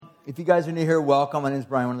If you guys are new here, welcome. My name is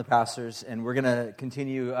Brian, one of the pastors, and we're going to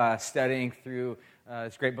continue studying through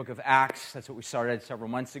this great book of Acts. That's what we started several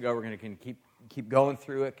months ago. We're going to keep going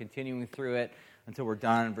through it, continuing through it until we're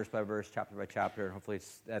done, verse by verse, chapter by chapter. And hopefully,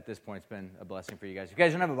 at this point, it's been a blessing for you guys. If you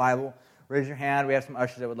guys don't have a Bible, raise your hand. We have some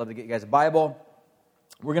ushers that would love to get you guys a Bible.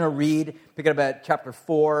 We're going to pick it up at chapter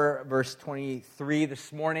 4, verse 23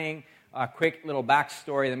 this morning. A quick little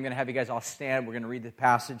backstory. Then I'm going to have you guys all stand. We're going to read the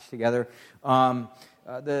passage together.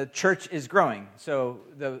 The church is growing. So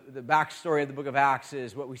the backstory of the book of Acts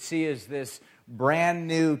is what we see is this brand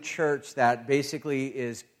new church that basically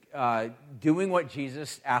is doing what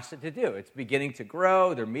Jesus asked it to do. It's beginning to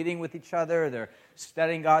grow. They're meeting with each other. They're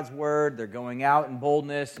studying God's word. They're going out in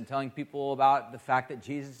boldness and telling people about the fact that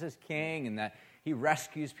Jesus is king and that he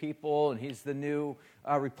rescues people, and he's the new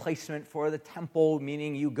replacement for the temple,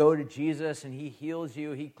 meaning you go to Jesus, and he heals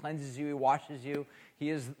you, he cleanses you, he washes you. He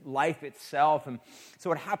is life itself. And so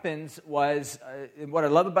what happens was, what I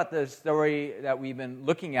love about the story that we've been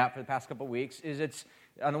looking at for the past couple of weeks is it's,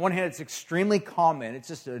 on the one hand, it's extremely common. It's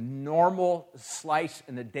just a normal slice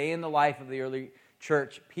in the day in the life of the early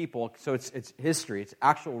church people. So it's history. It's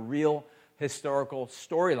actual, real, historical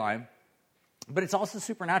storyline. But it's also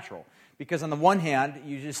supernatural. Because on the one hand,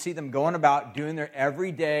 you just see them going about doing their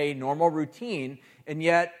everyday, normal routine, and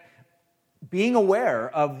yet being aware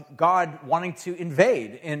of God wanting to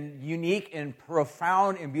invade in unique and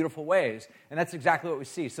profound and beautiful ways. And that's exactly what we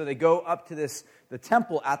see. So they go up to the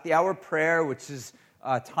temple at the hour of prayer, which is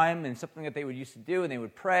time and something that they would used to do, and they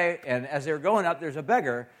would pray. And as they were going up, there's a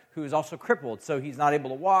beggar who is also crippled. So he's not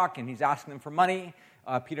able to walk, and he's asking them for money.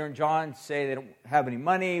 Peter and John say they don't have any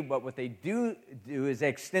money, but what they do is they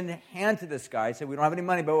extend a hand to this guy, say, we don't have any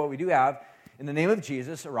money, but what we do have, in the name of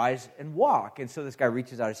Jesus, arise and walk. And so this guy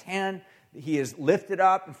reaches out his hand, he is lifted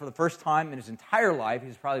up, and for the first time in his entire life,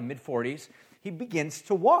 he's probably mid-40s, he begins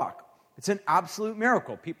to walk. It's an absolute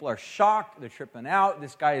miracle. People are shocked, they're tripping out,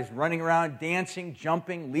 this guy is running around, dancing,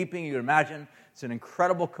 jumping, leaping, you can imagine. It's an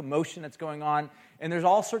incredible commotion that's going on. And there's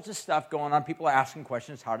all sorts of stuff going on. People are asking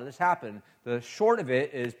questions, how did this happen? The short of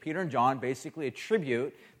it is Peter and John basically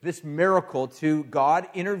attribute this miracle to God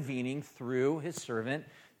intervening through his servant,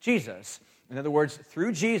 Jesus. In other words,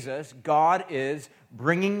 through Jesus, God is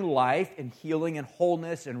bringing life and healing and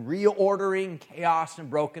wholeness and reordering chaos and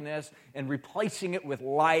brokenness and replacing it with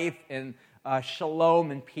life and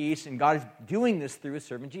shalom and peace. And God is doing this through his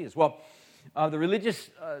servant, Jesus. Well, the religious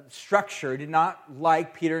structure did not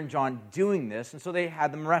like Peter and John doing this, and so they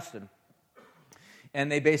had them arrested. And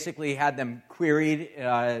they basically had them queried.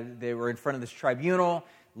 They were in front of this tribunal.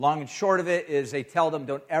 Long and short of it is they tell them,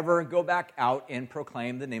 don't ever go back out and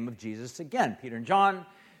proclaim the name of Jesus again. Peter and John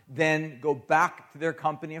then go back to their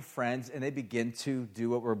company of friends, and they begin to do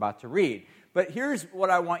what we're about to read. But here's what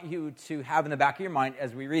I want you to have in the back of your mind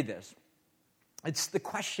as we read this. It's the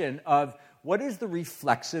question of, what is the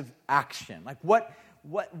reflexive action? Like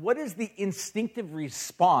what is the instinctive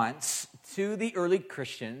response to the early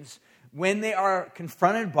Christians when they are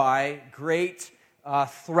confronted by great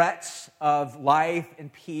threats of life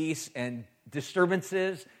and peace and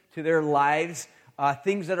disturbances to their lives,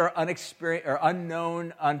 things that are unexperienced or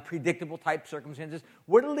unknown, unpredictable type circumstances?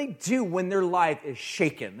 What do they do when their life is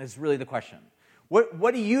shaken? Is really the question.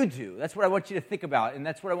 What do you do? That's what I want you to think about, and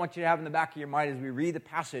that's what I want you to have in the back of your mind as we read the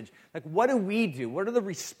passage. Like, what do we do? What are the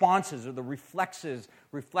responses or the reflexive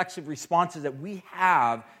responses that we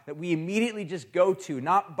have that we immediately just go to,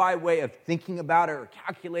 not by way of thinking about it or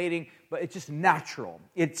calculating, but it's just natural.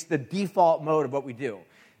 It's the default mode of what we do.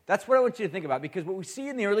 That's what I want you to think about, because what we see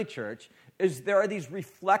in the early church is there are these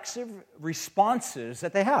reflexive responses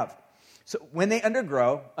that they have. So when they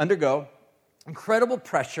undergo incredible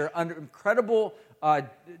pressure, under incredible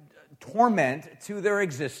torment to their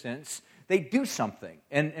existence, they do something.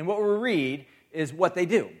 And what we read is what they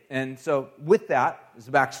do. And so with that, is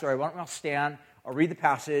the backstory. Why don't we all stand, I'll read the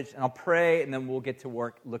passage, and I'll pray, and then we'll get to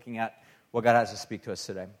work looking at what God has to speak to us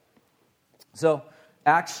today. So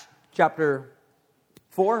Acts chapter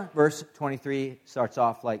 4, verse 23 starts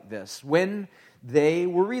off like this. When they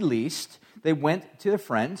were released, they went to their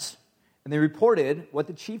friends, and they reported what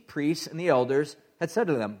the chief priests and the elders had said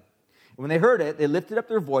to them. And when they heard it, they lifted up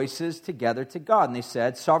their voices together to God. And they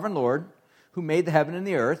said, Sovereign Lord, who made the heaven and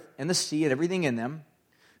the earth and the sea and everything in them,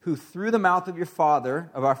 who through the mouth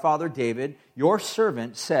of our father David, your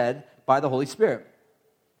servant, said by the Holy Spirit,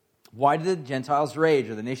 why do the Gentiles rage,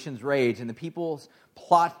 or the nations rage, and the peoples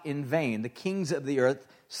plot in vain? The kings of the earth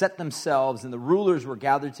set themselves, and the rulers were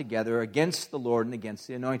gathered together against the Lord and against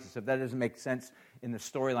the anointed. So if that doesn't make sense in the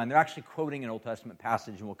storyline, they're actually quoting an Old Testament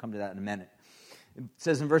passage, and we'll come to that in a minute. It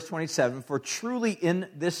says in verse 27, "For truly in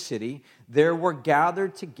this city there were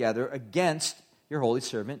gathered together against your holy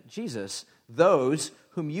servant Jesus, those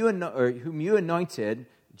whom you anointed,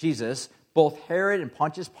 Jesus, both Herod and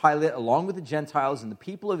Pontius Pilate, along with the Gentiles and the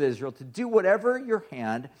people of Israel, to do whatever your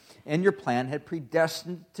hand and your plan had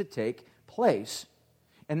predestined to take place.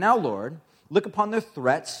 And now, Lord, look upon their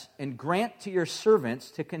threats and grant to your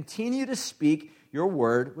servants to continue to speak your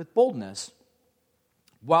word with boldness,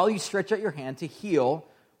 while you stretch out your hand to heal,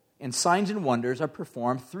 and signs and wonders are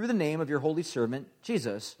performed through the name of your holy servant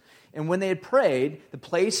Jesus." And when they had prayed, the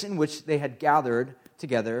place in which they had gathered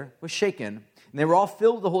together was shaken. And they were all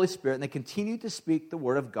filled with the Holy Spirit, and they continued to speak the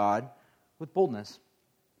word of God with boldness.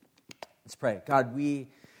 Let's pray. God, we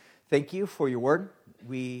thank you for your word.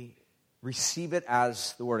 We receive it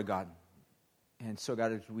as the word of God. And so,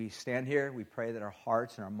 God, as we stand here, we pray that our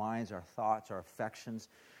hearts and our minds, our thoughts, our affections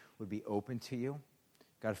would be open to you.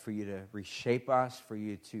 God, for you to reshape us, for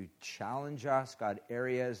you to challenge us. God,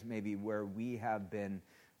 areas maybe where we have been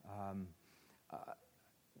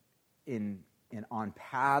on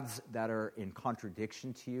paths that are in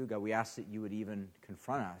contradiction to you. God, we ask that you would even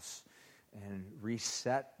confront us and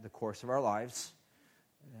reset the course of our lives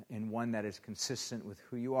in one that is consistent with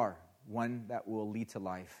who you are, one that will lead to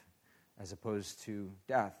life as opposed to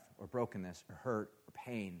death or brokenness or hurt or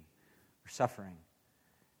pain or suffering.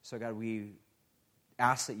 So, God, we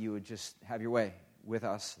ask that you would just have your way with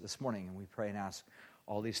us this morning, and we pray and ask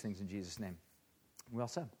all these things in Jesus' name. We all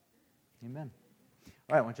said, amen.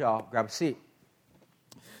 All right, I want you all grab a seat.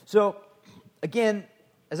 So, again,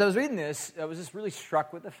 as I was reading this, I was just really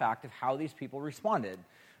struck with the fact of how these people responded.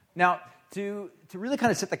 Now, to really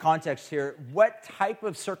kind of set the context here, what type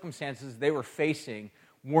of circumstances they were facing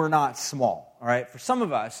were not small, all right? For some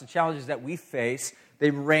of us, the challenges that we face,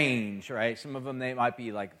 they range, right? Some of them, they might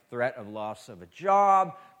be like threat of loss of a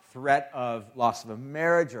job, threat of loss of a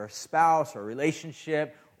marriage or a spouse or a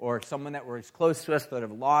relationship, or someone that was close to us, threat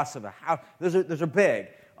of loss of a house. Those are big.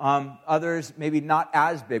 Others, maybe not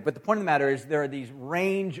as big. But the point of the matter is there are these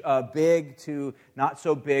range of big to not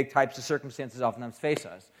so big types of circumstances oftentimes face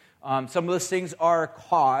us. Some of those things are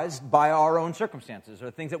caused by our own circumstances or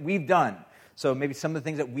things that we've done. So maybe some of the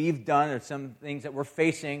things that we've done or some things that we're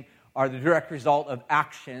facing are the direct result of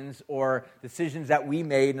actions or decisions that we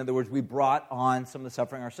made. In other words, we brought on some of the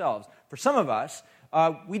suffering ourselves. For some of us,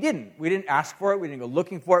 we didn't. We didn't ask for it. We didn't go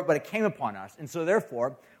looking for it, but it came upon us. And so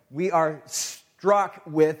therefore, we are struck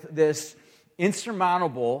with this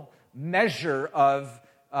insurmountable measure of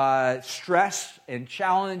stress and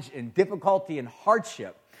challenge and difficulty and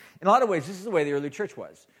hardship. In a lot of ways, this is the way the early church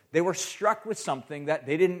was. They were struck with something that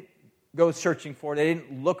they didn't go searching for. They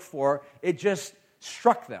didn't look for. It just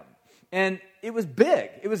struck them. And it was big.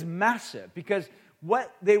 It was massive because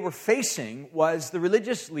what they were facing was the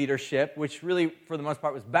religious leadership, which really, for the most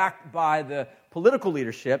part, was backed by the political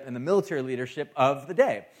leadership and the military leadership of the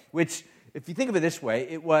day, which, if you think of it this way,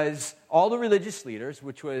 it was all the religious leaders,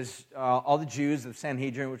 which was all the Jews, the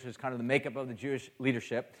Sanhedrin, which was kind of the makeup of the Jewish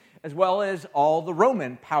leadership, as well as all the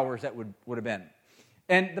Roman powers that would have been.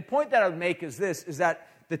 And the point that I would make is this, is that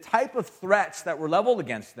the type of threats that were leveled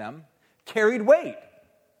against them carried weight.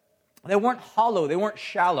 They weren't hollow. They weren't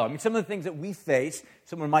shallow. I mean, some of the things that we face,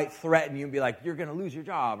 someone might threaten you and be like, you're going to lose your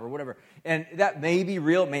job or whatever. And that may be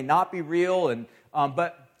real, it may not be real.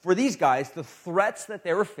 But for these guys, the threats that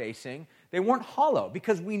they were facing, they weren't hollow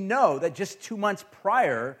because we know that just 2 months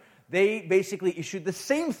prior, they basically issued the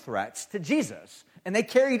same threats to Jesus. And they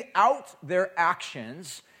carried out their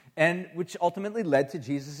actions, and which ultimately led to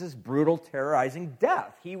Jesus' brutal, terrorizing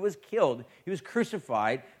death. He was killed. He was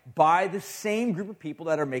crucified by the same group of people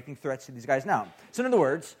that are making threats to these guys now. So in other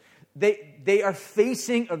words, they are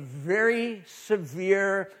facing a very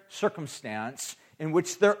severe circumstance in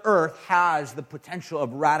which their earth has the potential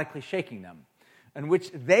of radically shaking them, in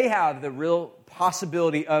which they have the real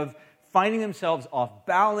possibility of finding themselves off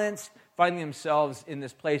balance, finding themselves in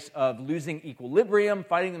this place of losing equilibrium,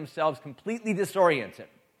 finding themselves completely disoriented.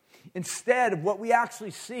 Instead, what we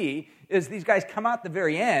actually see is these guys come out at the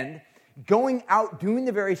very end, going out doing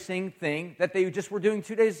the very same thing that they just were doing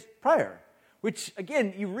 2 days prior. Which,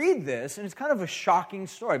 again, you read this, and it's kind of a shocking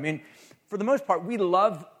story. I mean, for the most part, we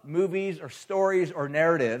love movies or stories or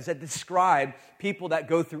narratives that describe people that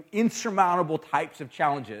go through insurmountable types of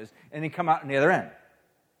challenges and then come out on the other end.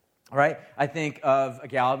 All right? I think of a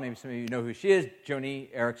gal, maybe some of you know who she is,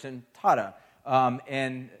 Joni Eareckson Tada.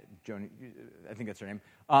 And Joni, I think that's her name.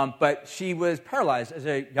 But she was paralyzed as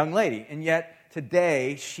a young lady, and yet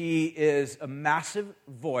today she is a massive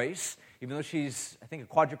voice, even though she's, I think, a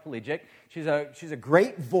quadriplegic. She's a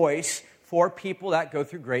great voice for people that go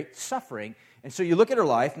through great suffering. And so you look at her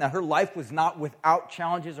life. Now, her life was not without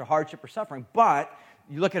challenges or hardship or suffering, but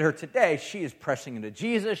you look at her today, she is pressing into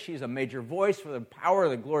Jesus. She's a major voice for the power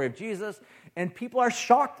and the glory of Jesus. And people are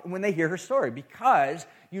shocked when they hear her story because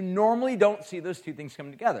you normally don't see those two things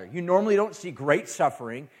come together. You normally don't see great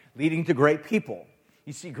suffering leading to great people.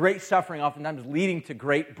 You see great suffering oftentimes leading to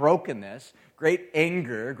great brokenness, great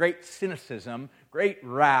anger, great cynicism, great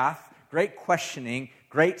wrath, great questioning,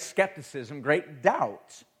 great skepticism, great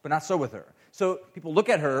doubt. But not so with her. So people look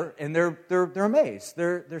at her and they're amazed.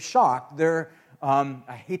 They're shocked.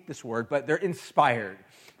 I hate this word, but they're inspired.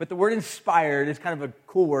 But the word inspired is kind of a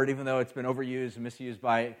cool word, even though it's been overused and misused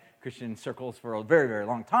by Christian circles for a very, very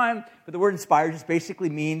long time. But the word inspired just basically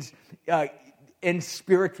means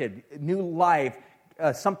inspirited, new life,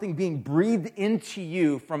 something being breathed into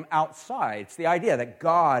you from outside. It's the idea that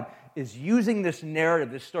God is using this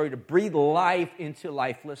narrative, this story, to breathe life into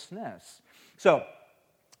lifelessness. So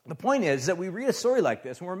the point is that we read a story like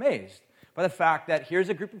this and we're amazed by the fact that here's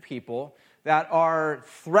a group of people that are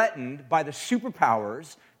threatened by the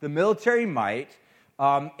superpowers, the military might,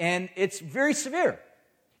 and it's very severe.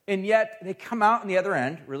 And yet they come out on the other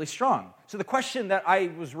end really strong. So the question that I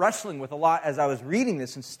was wrestling with a lot as I was reading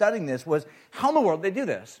this and studying this was, how in the world did they do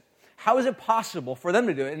this? How is it possible for them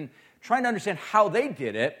to do it? And trying to understand how they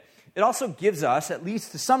did it, it also gives us, at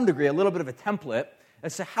least to some degree, a little bit of a template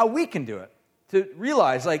as to how we can do it. To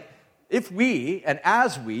realize, if we and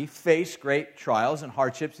as we face great trials and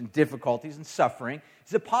hardships and difficulties and suffering,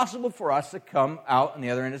 is it possible for us to come out on the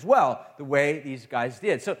other end as well, the way these guys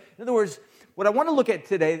did? So, in other words, what I want to look at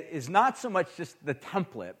today is not so much just the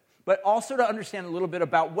template, but also to understand a little bit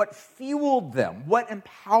about what fueled them, what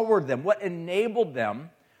empowered them, what enabled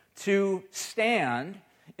them to stand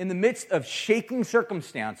in the midst of shaking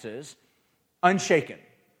circumstances unshaken.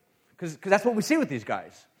 Because that's what we see with these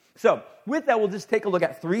guys. So, with that, we'll just take a look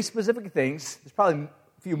at three specific things. There's probably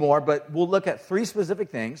a few more, but we'll look at three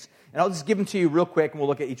specific things. And I'll just give them to you real quick, and we'll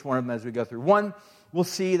look at each one of them as we go through. One, we'll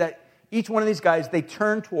see that each one of these guys, they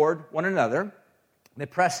turn toward one another. They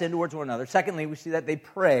press in towards one another. Secondly, we see that they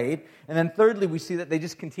prayed. And then thirdly, we see that they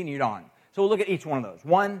just continued on. So we'll look at each one of those.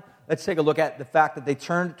 One, let's take a look at the fact that they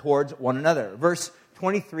turned towards one another. Verse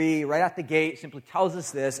 23, right out the gate, simply tells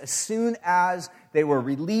us this. As soon as they were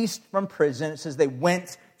released from prison, it says they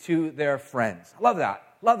went to their friends. I love that.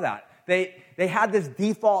 Love that. They had this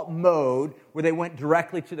default mode where they went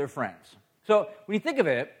directly to their friends. So when you think of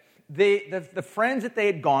it, the friends that they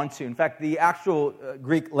had gone to, in fact, the actual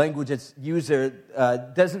Greek language that's used there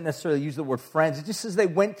doesn't necessarily use the word friends. It just says they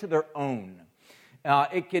went to their own.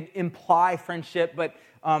 It could imply friendship, but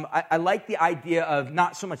I like the idea of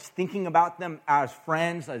not so much thinking about them as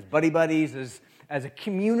friends, as buddies, as a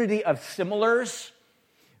community of similars.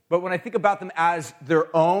 But when I think about them as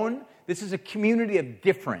their own, this is a community of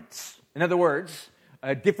difference. In other words,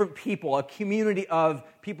 different people, a community of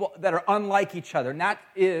people that are unlike each other. And that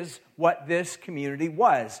is what this community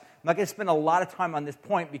was. I'm not going to spend a lot of time on this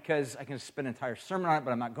point because I can spend an entire sermon on it,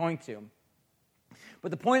 but I'm not going to.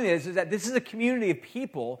 But the point is that this is a community of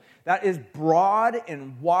people that is broad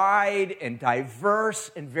and wide and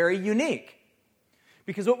diverse and very unique.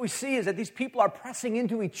 Because what we see is that these people are pressing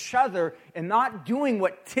into each other and not doing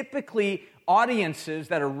what typically audiences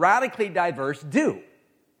that are radically diverse do.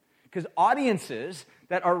 Because audiences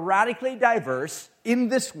that are radically diverse in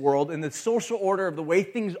this world, in the social order of the way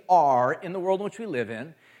things are in the world in which we live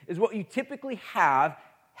in, is what you typically have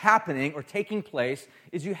happening or taking place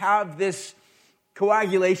is you have this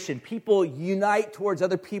coagulation. People unite towards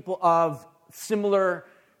other people of similar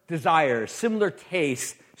desires, similar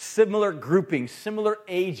tastes, similar groupings, similar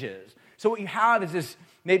ages. So what you have is this,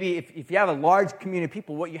 maybe if you have a large community of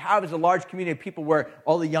people, what you have is a large community of people where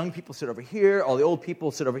all the young people sit over here, all the old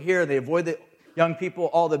people sit over here, they avoid the young people,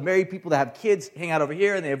 all the married people that have kids hang out over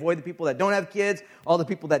here, and they avoid the people that don't have kids. All the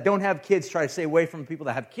people that don't have kids try to stay away from the people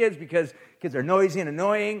that have kids because kids are noisy and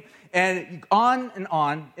annoying. And on and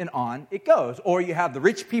on and on it goes. Or you have the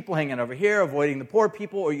rich people hanging over here, avoiding the poor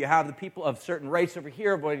people, or you have the people of certain race over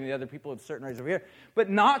here, avoiding the other people of certain race over here. But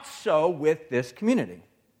not so with this community.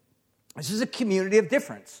 This is a community of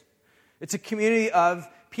difference. It's a community of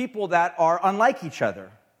people that are unlike each other.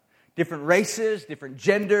 Different races, different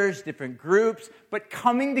genders, different groups, but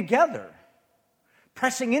coming together,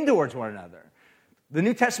 pressing in towards one another. The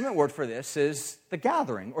New Testament word for this is the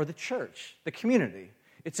gathering or the church, the community.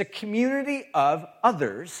 It's a community of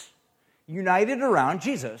others united around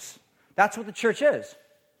Jesus. That's what the church is.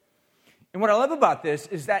 And what I love about this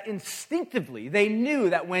is that instinctively they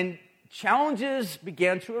knew that when challenges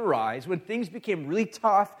began to arise, when things became really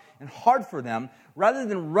tough and hard for them, rather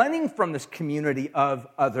than running from this community of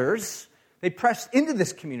others, They pressed into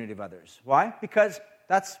this community of others. Why? Because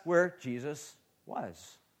that's where Jesus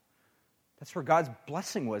was. That's where God's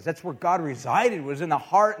blessing was. That's where God resided, was in the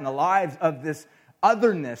heart and the lives of this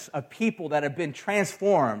otherness of people that have been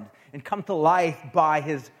transformed and come to life by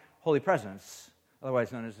His holy presence,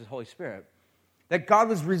 otherwise known as His Holy Spirit. That God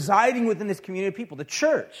was residing within this community of people, the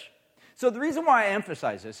church. So the reason why I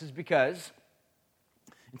emphasize this is because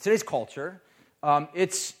in today's culture,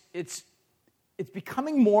 it's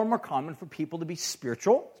becoming more and more common for people to be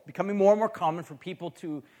spiritual. It's becoming more and more common for people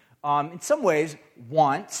to, in some ways,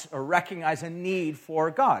 want or recognize a need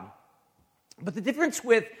for God. But the difference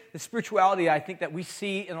with the spirituality, I think, that we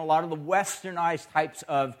see in a lot of the westernized types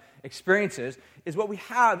of experiences is what we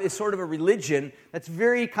have is sort of a religion that's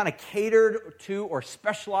very kind of catered to or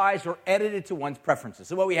specialized or edited to one's preferences.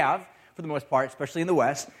 So what we have, for the most part, especially in the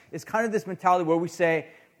West, is kind of this mentality where we say,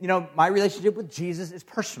 my relationship with Jesus is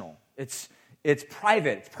personal. It's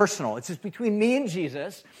private. It's personal. It's just between me and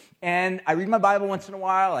Jesus. And I read my Bible once in a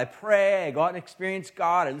while. I pray. I go out and experience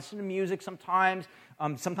God. I listen to music sometimes.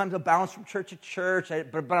 Sometimes I'll bounce from church to church.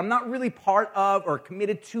 But I'm not really part of or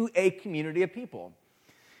committed to a community of people.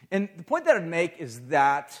 And the point that I'd make is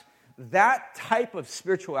that type of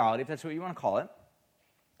spirituality, if that's what you want to call it,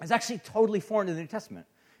 is actually totally foreign to the New Testament.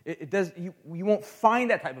 You won't find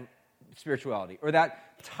that type of spirituality or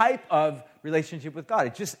that type of relationship with God.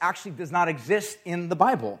 It just actually does not exist in the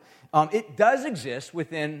Bible. It does exist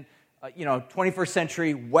within 21st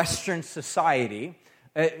century Western society.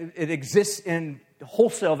 It exists in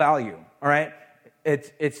wholesale value, all right?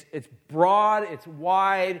 It's broad, it's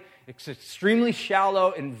wide, it's extremely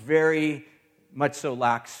shallow, and very much so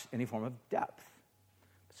lacks any form of depth.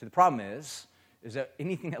 So the problem is that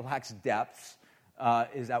anything that lacks depth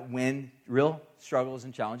is that when real struggles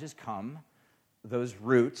and challenges come, those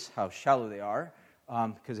roots, how shallow they are,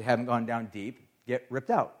 because they haven't gone down deep, get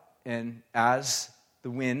ripped out. And as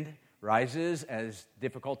the wind rises, as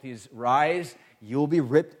difficulties rise, you will be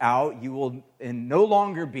ripped out. You will no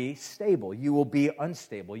longer be stable. You will be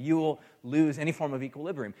unstable. You will lose any form of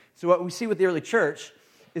equilibrium. So what we see with the early church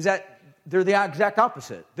is that they're the exact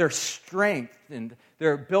opposite. They're strengthened.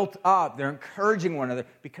 They're built up. They're encouraging one another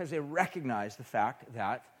because they recognize the fact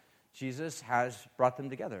that Jesus has brought them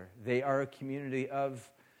together. They are a community of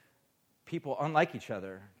people unlike each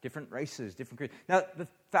other, different races, different creeds. Now, the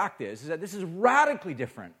fact is that this is radically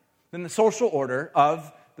different than the social order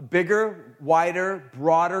of the bigger, wider,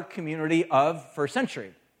 broader community of first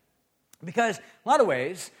century. Because in a lot of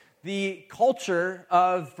ways, the culture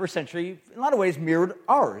of first century, in a lot of ways, mirrored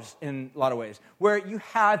ours in a lot of ways, where you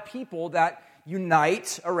have people that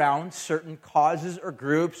unite around certain causes or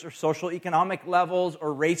groups or social economic levels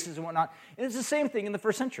or races and whatnot. And it's the same thing in the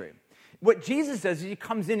first century. What Jesus does is he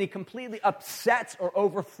comes in, he completely upsets or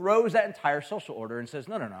overthrows that entire social order and says,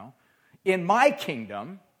 no. In my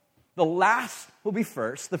kingdom, the last will be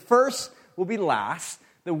first, the first will be last,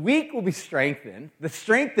 the weak will be strengthened, the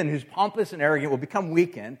strengthened who's pompous and arrogant will become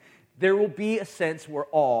weakened. There will be a sense where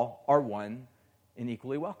all are one and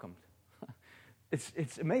equally welcomed.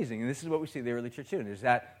 It's amazing, and this is what we see the early church doing, is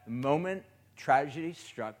that the moment tragedy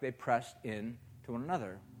struck, they pressed in to one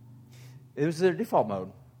another. It was their default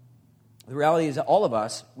mode. The reality is that all of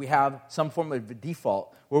us, we have some form of a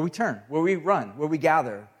default where we turn, where we run, where we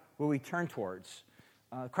gather, where we turn towards.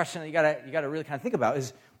 The question that you gotta really kind of think about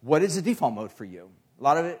is, what is the default mode for you? A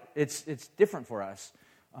lot of it, it's different for us.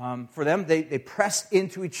 For them, they pressed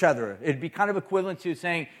into each other. It'd be kind of equivalent to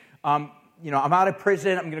saying, I'm out of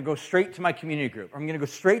prison, I'm going to go straight to my community group. I'm going to go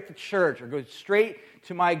straight to church or go straight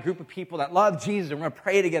to my group of people that love Jesus, and we're going to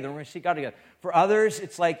pray together, we're going to seek God together. For others,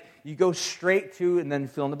 it's like you go straight to and then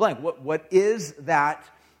fill in the blank. What is that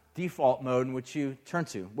default mode in which you turn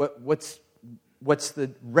to? What's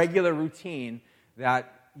the regular routine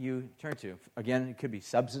that you turn to? Again, it could be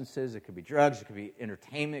substances, it could be drugs, it could be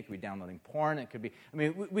entertainment, it could be downloading porn, it could be,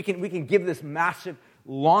 we can give this massive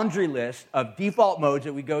laundry list of default modes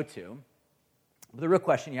that we go to. But the real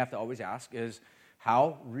question you have to always ask is,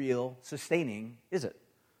 how real sustaining is it?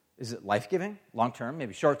 Is it life-giving, long-term,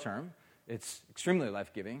 maybe short-term? It's extremely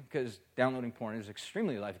life-giving because downloading porn is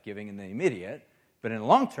extremely life-giving in the immediate. But in the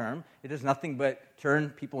long term, it does nothing but turn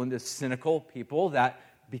people into cynical people that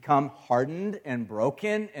become hardened and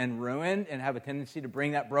broken and ruined and have a tendency to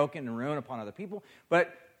bring that broken and ruin upon other people.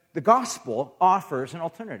 But the gospel offers an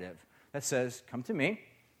alternative that says, come to me.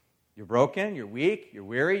 You're broken, you're weak, you're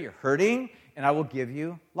weary, you're hurting, and I will give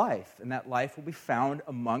you life. And that life will be found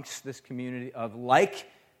amongst this community of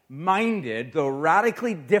like-minded, though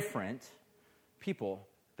radically different people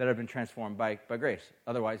that have been transformed by grace,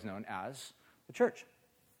 otherwise known as the church.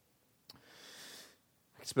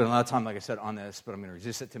 spent a lot of time, like I said, on this, but I'm going to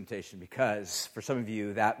resist that temptation because for some of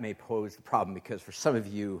you, that may pose the problem because for some of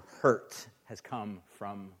you, hurt has come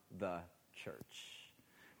from the church.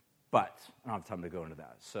 But I don't have time to go into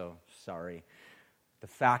that, so sorry. The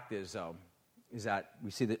fact is, though, is that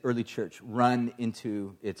we see the early church run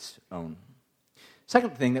into its own.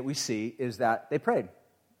 Second thing that we see is that they prayed.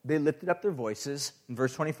 They lifted up their voices. In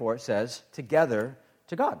verse 24, it says, together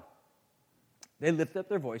to God. They lifted up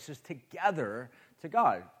their voices together to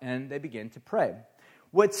God, and they begin to pray.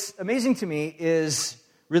 What's amazing to me is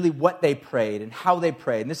really what they prayed and how they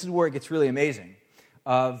prayed. And this is where it gets really amazing,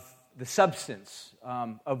 of the substance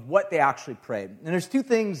of what they actually prayed. And there's two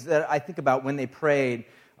things that I think about when they prayed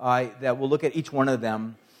that we'll look at each one of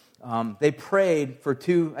them. They prayed for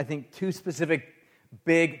two specific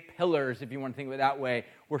big pillars, if you want to think of it that way,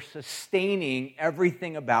 were sustaining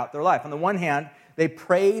everything about their life. On the one hand, they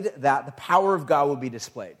prayed that the power of God would be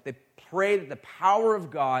displayed. They prayed that the power of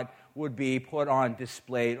God would be put on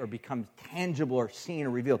display or become tangible or seen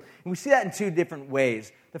or revealed. And we see that in two different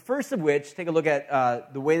ways. The first of which, take a look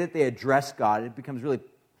at the way that they address God. It becomes really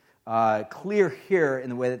clear here in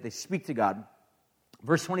the way that they speak to God.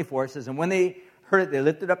 Verse 24 says, and when they heard it, they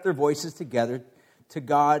lifted up their voices together to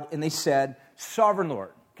God, and they said, Sovereign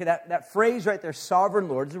Lord. Okay, that phrase right there, Sovereign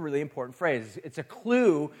Lord, is a really important phrase. It's a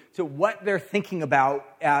clue to what they're thinking about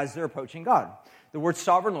as they're approaching God. The word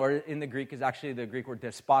sovereign Lord in the Greek is actually the Greek word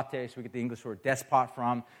despote, so we get the English word despot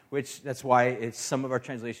from, which that's why some of our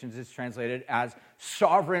translations is translated as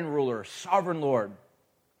sovereign ruler, sovereign Lord.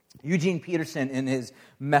 Eugene Peterson, in his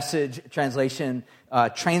Message translation,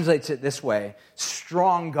 translates it this way,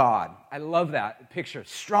 strong God. I love that picture,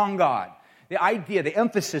 strong God. The idea, the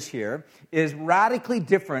emphasis here is radically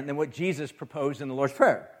different than what Jesus proposed in the Lord's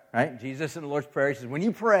Prayer, right? Jesus in the Lord's Prayer, he says, when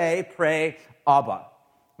you pray, pray Abba,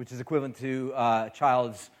 which is equivalent to a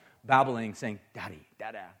child's babbling, saying, Daddy,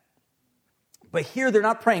 Dada. But here they're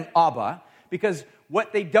not praying Abba, because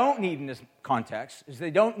what they don't need in this context is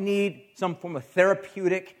they don't need some form of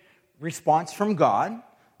therapeutic response from God.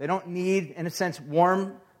 They don't need, in a sense,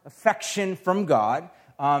 warm affection from God.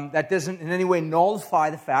 That doesn't in any way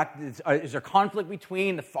nullify the fact that is there conflict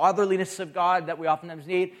between the fatherliness of God that we oftentimes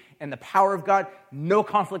need and the power of God? No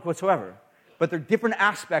conflict whatsoever. But they're different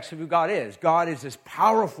aspects of who God is. God is this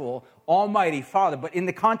powerful, almighty Father. But in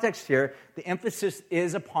the context here, the emphasis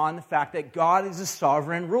is upon the fact that God is a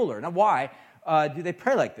sovereign ruler. Now, why do they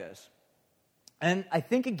pray like this? And I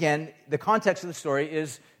think, again, the context of the story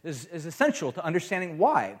is essential to understanding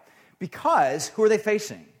why. Because who are they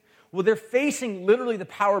facing? Well, they're facing literally the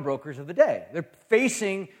power brokers of the day. They're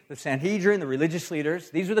facing the Sanhedrin, the religious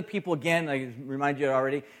leaders. These are the people, again, I remind you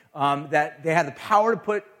already, that they had the power to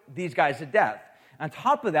put these guys to death. On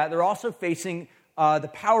top of that, they're also facing the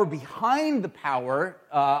power behind the power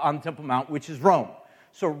on the Temple Mount, which is Rome.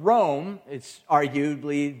 So Rome, it's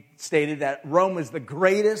arguably stated that Rome was the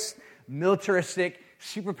greatest militaristic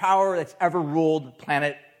superpower that's ever ruled the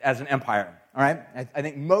planet as an empire. All right? I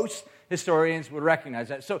think most historians would recognize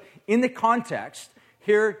that. So in the context,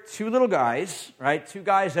 here, two little guys, right? Two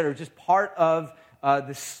guys that are just part of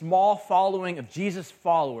the small following of Jesus'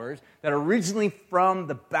 followers that are originally from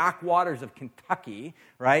the backwaters of Kentucky,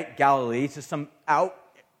 right? Galilee, to some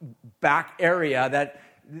out-back area that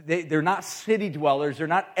they're not city dwellers, they're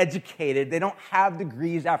not educated, they don't have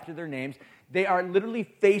degrees after their names. They are literally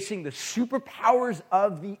facing the superpowers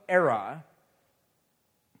of the era,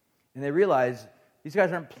 and they realize these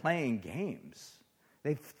guys aren't playing games.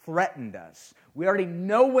 They've threatened us. We already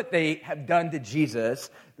know what they have done to Jesus.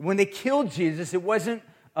 When they killed Jesus, it wasn't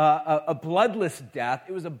a bloodless death.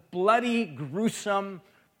 It was a bloody, gruesome,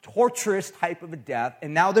 torturous type of a death.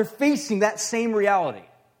 And now they're facing that same reality.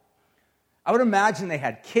 I would imagine they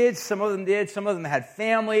had kids. Some of them did. Some of them had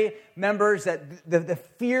family members. That the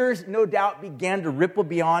fears, no doubt, began to ripple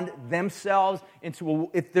beyond themselves into, well,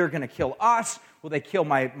 if they're going to kill us, will they kill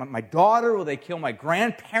my daughter? Will they kill my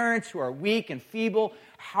grandparents who are weak and feeble?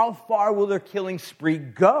 How far will their killing spree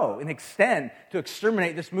go and extend to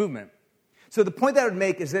exterminate this movement? So the point that I would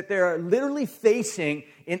make is that they're literally facing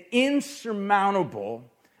an insurmountable,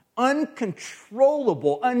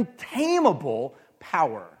 uncontrollable, untamable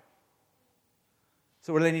power.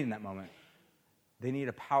 So what do they need in that moment? They need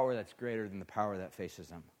a power that's greater than the power that faces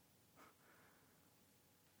them.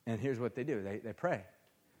 And here's what they do. They pray.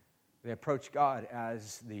 They approach God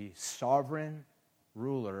as the sovereign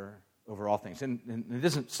ruler over all things. And it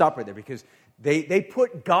doesn't stop right there because they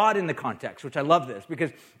put God in the context, which I love this, because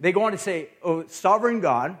they go on to say, oh, sovereign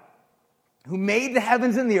God, who made the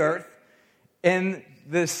heavens and the earth and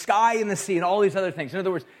the sky and the sea and all these other things. In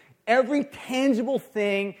other words, every tangible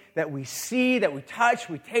thing that we see, that we touch,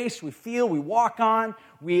 we taste, we feel, we walk on,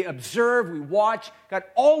 we observe, we watch. God,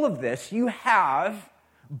 all of this you have,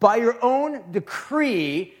 by your own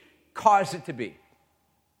decree, caused it to be.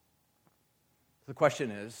 The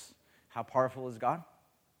question is, how powerful is God?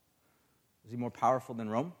 Is he more powerful than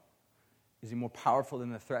Rome? Is he more powerful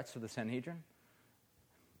than the threats of the Sanhedrin?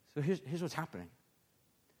 So here's what's happening.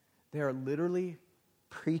 They are literally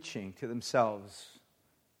preaching to themselves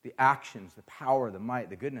the actions, the power, the might,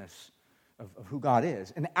 the goodness of who God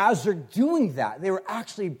is. And as they're doing that, they were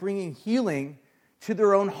actually bringing healing to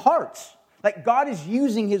their own hearts. Like God is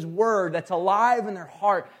using his word that's alive in their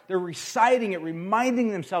heart. They're reciting it, reminding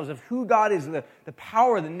themselves of who God is, the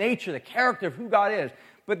power, the nature, the character of who God is.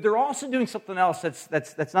 But they're also doing something else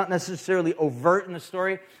that's not necessarily overt in the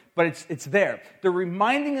story, but it's there. They're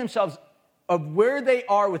reminding themselves of where they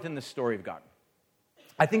are within the story of God.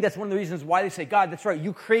 I think that's one of the reasons why they say, God, that's right,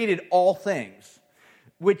 you created all things.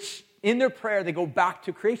 Which, in their prayer, they go back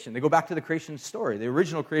to creation. They go back to the creation story, the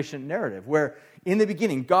original creation narrative, where in the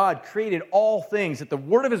beginning, God created all things at the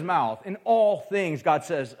word of his mouth. In all things, God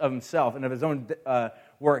says of himself and of his own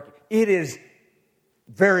work, it is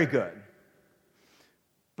very good.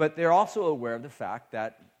 But they're also aware of the fact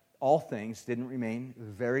that all things didn't remain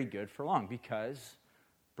very good for long because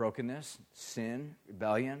brokenness, sin,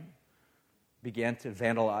 rebellion began to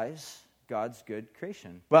vandalize God's good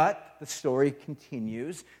creation. But the story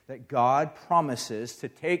continues that God promises to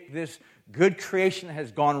take this good creation that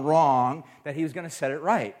has gone wrong, that he was going to set it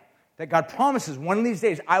right. That God promises, one of these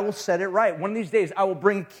days I will set it right. One of these days I will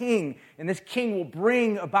bring a king, and this king will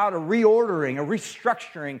bring about a reordering, a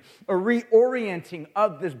restructuring, a reorienting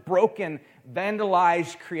of this broken,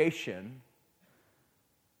 vandalized creation.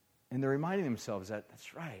 And they're reminding themselves that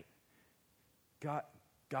that's right.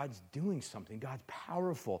 God's doing something. God's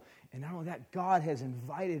powerful. And not only that, God has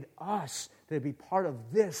invited us to be part of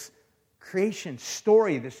this creation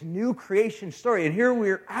story, this new creation story. And here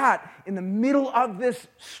we're at in the middle of this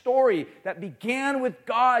story that began with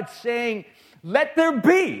God saying, let there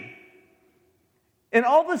be. And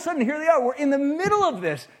all of a sudden, here they are. We're in the middle of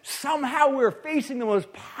this. Somehow we're facing the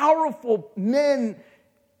most powerful men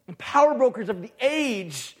and power brokers of the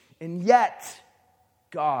age. And yet,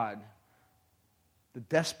 God, the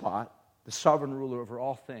despot, the sovereign ruler over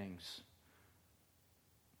all things,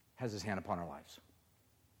 has his hand upon our lives.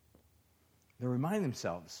 They're reminding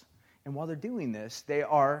themselves. And while they're doing this, they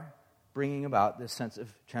are bringing about this sense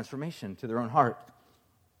of transformation to their own heart.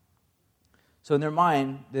 So in their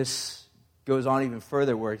mind, this goes on even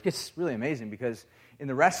further where it gets really amazing because in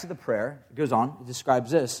the rest of the prayer, it goes on, it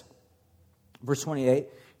describes this. Verse 28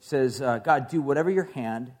 says, God, do whatever your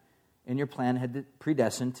hand and your plan had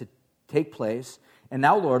predestined to take place. And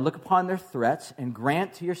now, Lord, look upon their threats and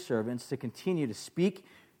grant to your servants to continue to speak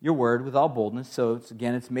your word with all boldness. So,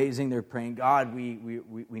 it's amazing. They're praying, God, we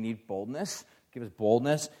need boldness. Give us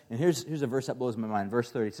boldness. And here's a verse that blows my mind. Verse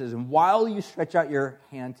 30 says, and while you stretch out your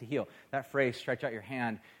hand to heal. That phrase, stretch out your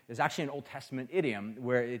hand, is actually an Old Testament idiom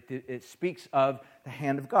where it speaks of the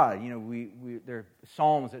hand of God. You know, there are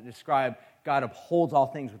psalms that describe God upholds all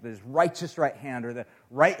things with his righteous right hand, or the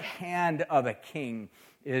right hand of a king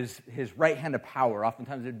is his right hand of power.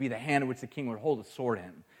 Oftentimes it would be the hand in which the king would hold a sword in. It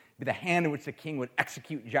would be the hand in which the king would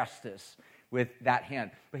execute justice with that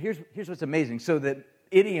hand. But here's what's amazing. So the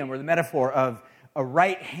idiom or the metaphor of a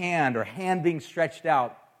right hand or hand being stretched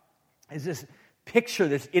out is this picture,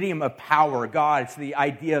 this idiom of power. God, it's the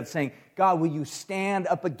idea of saying, God, will you stand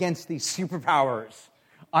up against these superpowers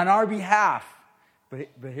on our behalf?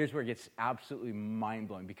 But here's where it gets absolutely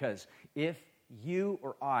mind-blowing, because if you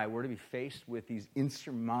or I were to be faced with these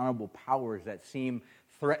insurmountable powers that seem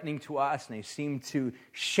threatening to us and they seem to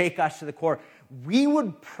shake us to the core, we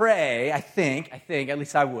would pray, I think, at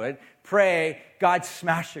least I would, pray, God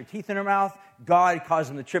smash their teeth in their mouth, God cause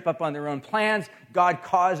them to trip up on their own plans, God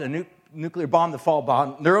cause a nuclear bomb to fall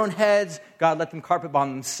on their own heads, God let them carpet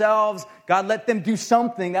bomb themselves, God let them do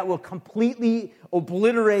something that will completely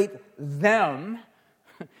obliterate them.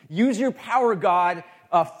 Use your power, God,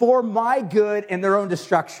 for my good and their own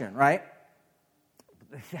destruction, right?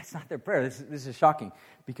 That's not their prayer. This is shocking,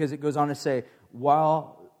 because it goes on to say,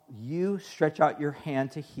 while you stretch out your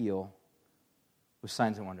hand to heal with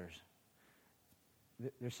signs and wonders.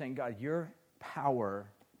 They're saying, God, your power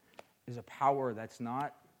is a power that's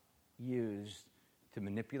not used to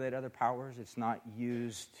manipulate other powers. It's not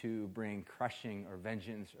used to bring crushing or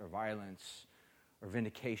vengeance or violence or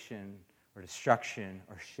vindication or destruction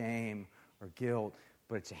or shame or guilt,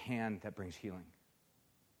 but it's a hand that brings healing.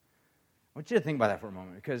 I want you to think about that for a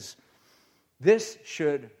moment, because this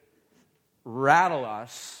should rattle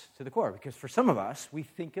us to the core, because for some of us, we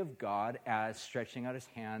think of God as stretching out his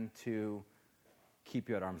hand to keep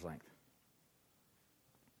you at arm's length.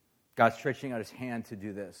 God's stretching out his hand to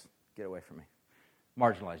do this. Get away from me.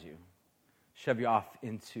 Marginalize you. Shove you off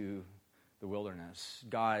into the wilderness.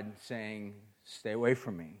 God saying, stay away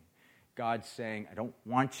from me. God saying, I don't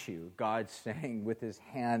want you. God saying with his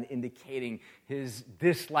hand indicating his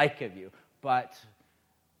dislike of you. But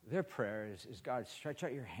their prayer is God, stretch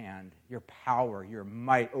out your hand, your power, your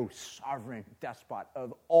might, O sovereign despot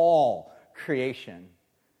of all creation,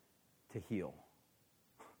 to heal.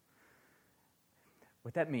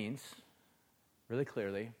 What that means, really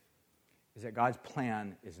clearly, is that God's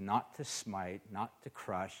plan is not to smite, not to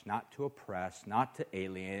crush, not to oppress, not to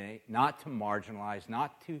alienate, not to marginalize,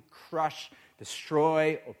 not to crush,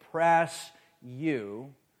 destroy, oppress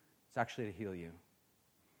you. It's actually to heal you.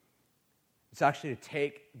 It's actually to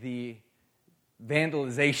take the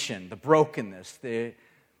vandalization, the brokenness, the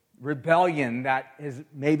rebellion that has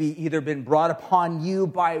maybe either been brought upon you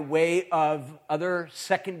by way of other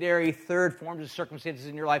secondary, third forms of circumstances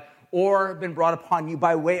in your life, or been brought upon you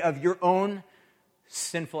by way of your own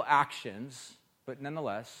sinful actions. But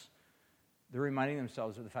nonetheless, they're reminding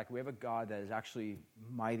themselves of the fact that we have a God that is actually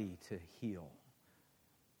mighty to heal.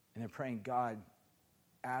 And they're praying, God,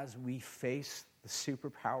 as we face the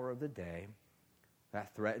superpower of the day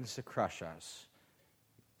that threatens to crush us,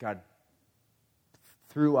 God,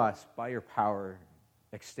 through us, by your power,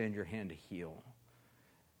 extend your hand to heal.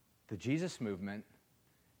 The Jesus movement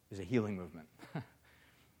is a healing movement.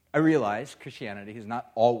 I realize Christianity has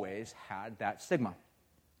not always had that stigma.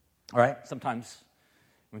 All right? Sometimes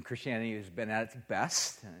when Christianity has been at its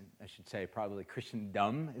best, and I should say probably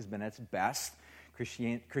Christendom has been at its best,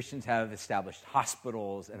 Christians have established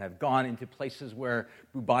hospitals and have gone into places where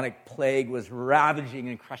bubonic plague was ravaging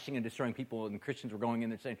and crushing and destroying people, and Christians were going in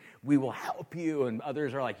there saying, we will help you, and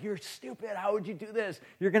others are like, you're stupid, how would you do this?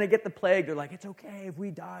 You're going to get the plague. They're like, it's okay, if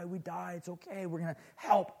we die, it's okay, we're going to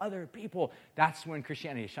help other people. That's when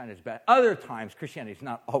Christianity has shined its best. Other times, Christianity has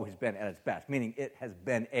not always been at its best, meaning it has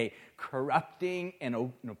been a corrupting and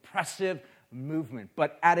an oppressive movement.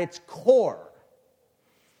 But at its core,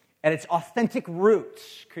 at its authentic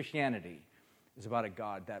roots, Christianity is about a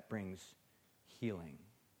God that brings healing.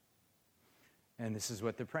 And this is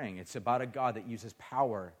what they're praying. It's about a God that uses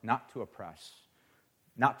power not to oppress,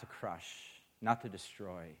 not to crush, not to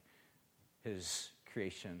destroy his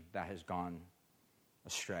creation that has gone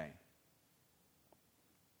astray.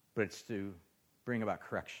 But it's to bring about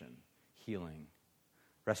correction, healing,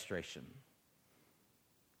 restoration.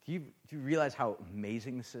 Do you realize how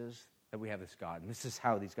amazing this is? That we have this God. And this is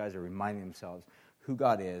how these guys are reminding themselves who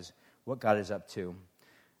God is, what God is up to.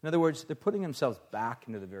 In other words, they're putting themselves back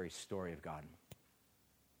into the very story of God.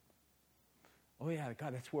 Oh yeah,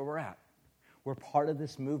 God, that's where we're at. We're part of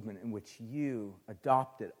this movement in which you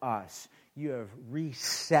adopted us. You have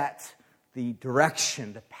reset the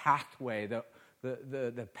direction, the pathway,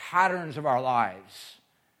 the patterns of our lives.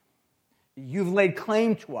 You've laid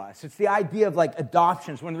claim to us. It's the idea of like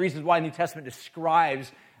adoption. It's one of the reasons why the New Testament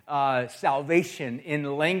describes salvation in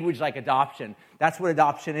language like adoption. That's what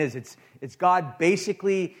adoption is. It's God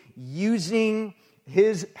basically using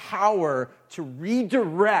his power to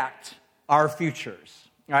redirect our futures.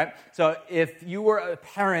 Right? So if you were a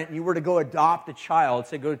parent and you were to go adopt a child,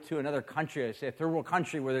 say go to another country, say a third world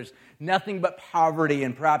country where there's nothing but poverty,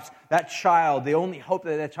 and perhaps that child, the only hope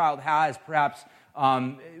that child has, perhaps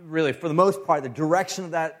really for the most part, the direction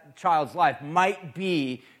of that child's life might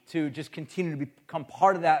be to just continue to become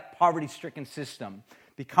part of that poverty-stricken system,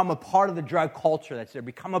 become a part of the drug culture that's there,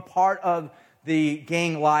 become a part of the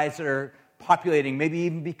gang lives that are populating, maybe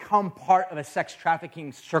even become part of a sex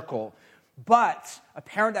trafficking circle. But a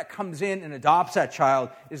parent that comes in and adopts that child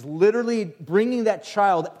is literally bringing that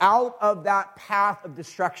child out of that path of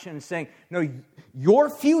destruction and saying, no, your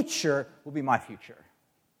future will be my future.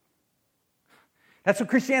 That's what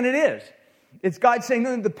Christianity is. It's God saying,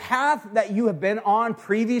 no, the path that you have been on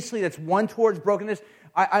previously that's one towards brokenness,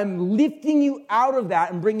 I'm lifting you out of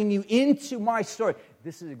that and bringing you into my story.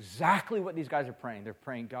 This is exactly what these guys are praying. They're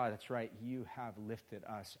praying, God, that's right, you have lifted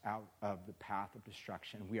us out of the path of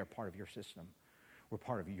destruction. We are part of your system. We're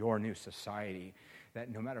part of your new society,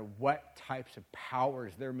 that no matter what types of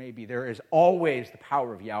powers there may be, there is always the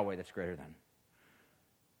power of Yahweh that's greater than.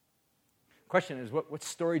 The question is, what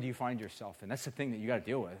story do you find yourself in? That's the thing that you got to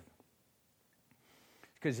deal with.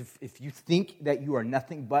 Because if you think that you are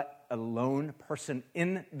nothing but a lone person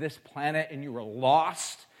in this planet and you are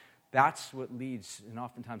lost, that's what leads and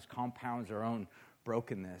oftentimes compounds our own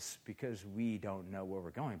brokenness because we don't know where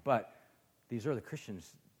we're going. But these early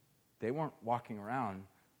Christians, they weren't walking around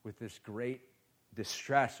with this great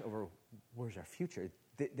distress over where's our future.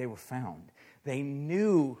 They were found. They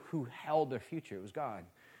knew who held their future. It was God.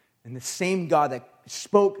 And the same God that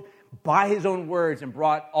spoke by his own words and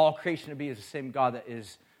brought all creation to be is the same God that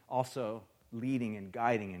is also leading and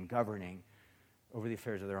guiding and governing over the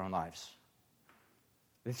affairs of their own lives.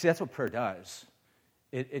 See, that's what prayer does.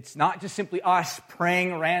 It's not just simply us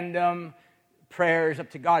praying random prayers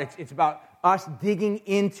up to God. It's about us digging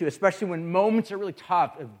into, especially when moments are really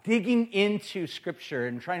tough, of digging into Scripture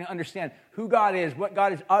and trying to understand who God is, what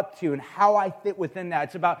God is up to, and how I fit within that.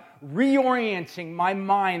 It's about reorienting my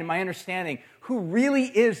mind and my understanding who really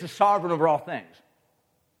is the sovereign over all things,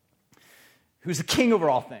 who's the king over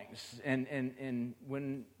all things. And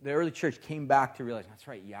when the early church came back to realize, that's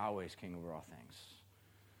right, Yahweh is king over all things,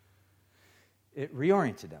 it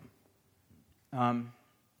reoriented them.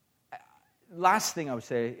 Last thing I would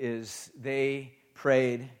say is they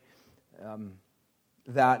prayed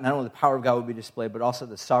that not only the power of God would be displayed, but also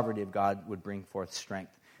the sovereignty of God would bring forth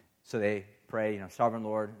strength. So they pray, Sovereign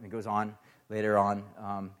Lord, and it goes on later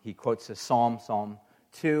on. He quotes a Psalm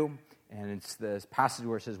 2, and it's this passage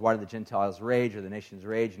where it says, "Why do the Gentiles rage, or the nations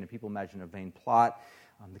rage, and the people imagine a vain plot?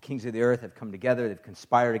 The kings of the earth have come together, they've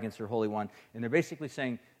conspired against their Holy One." And they're basically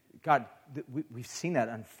saying, God, we've seen that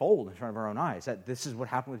unfold in front of our own eyes, that this is what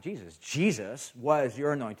happened with Jesus. Jesus was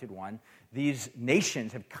your anointed one. These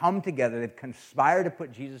nations have come together. They've conspired to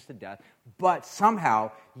put Jesus to death, but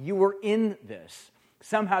somehow you were in this.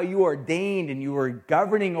 Somehow you ordained and you were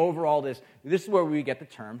governing over all this. This is where we get the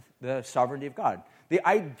term, the sovereignty of God. The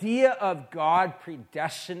idea of God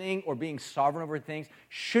predestining or being sovereign over things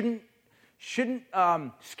shouldn't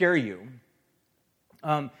scare you.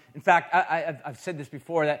 In fact, I've said this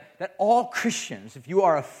before, that all Christians, if you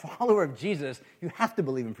are a follower of Jesus, you have to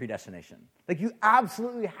believe in predestination. Like, you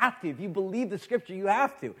absolutely have to. If you believe the Scripture, you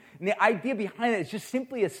have to. And the idea behind it is just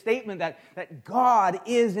simply a statement that God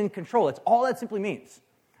is in control. That's all that simply means.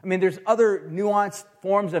 I mean, there's other nuanced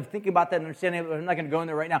forms of thinking about that and understanding it, but I'm not going to go in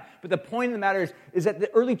there right now. But the point of the matter is that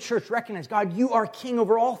the early church recognized, God, you are king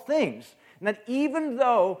over all things. And that even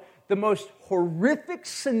though the most horrific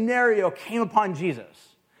scenario came upon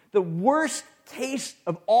Jesus, the worst case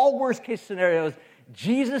of all worst case scenarios,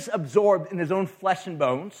 Jesus absorbed in his own flesh and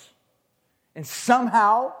bones, and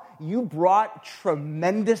somehow you brought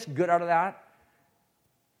tremendous good out of that.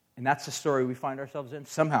 And that's the story we find ourselves in.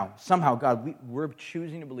 Somehow, God, we're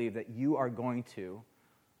choosing to believe that you are going to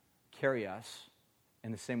carry us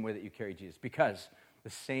in the same way that you carry Jesus, because the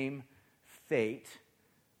same fate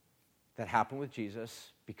that happened with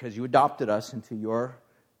Jesus, because you adopted us into your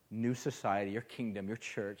new society, your kingdom, your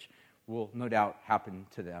church, will no doubt happen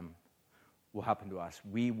to them, will happen to us.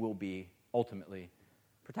 We will be ultimately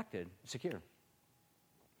protected, secure. In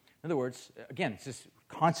other words, again, it's this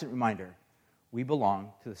constant reminder, we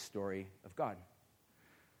belong to the story of God.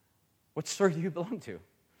 What story do you belong to? I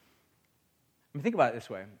mean, think about it this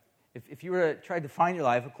way. If you were to try to define your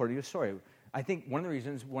life according to your story, I think one of the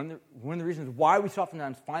reasons why we so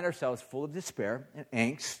oftentimes find ourselves full of despair and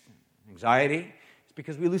angst, anxiety, is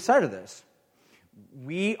because we lose sight of this.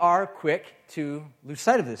 We are quick to lose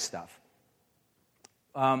sight of this stuff.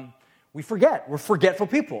 We forget. We're forgetful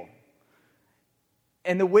people.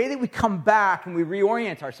 And the way that we come back and we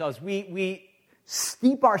reorient ourselves, we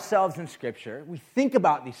steep ourselves in Scripture, we think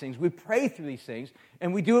about these things, we pray through these things,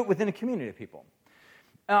 and we do it within a community of people.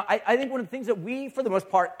 I think one of the things that we, for the most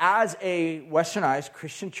part, as a westernized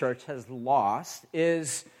Christian church has lost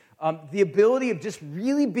is the ability of just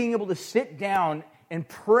really being able to sit down and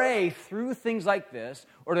pray through things like this,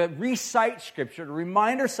 or to recite Scripture, to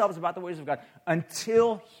remind ourselves about the ways of God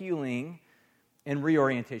until healing and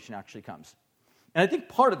reorientation actually comes. And I think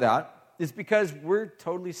part of that is because we're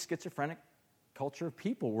totally schizophrenic culture of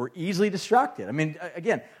people. We're easily distracted. I mean,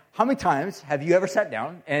 again, how many times have you ever sat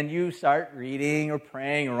down and you start reading or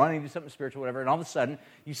praying or wanting to do something spiritual, whatever, and all of a sudden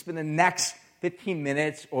you spend the next 15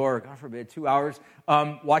 minutes or, God forbid, 2 hours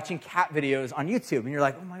watching cat videos on YouTube, and you're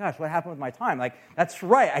like, oh my gosh, what happened with my time? Like, that's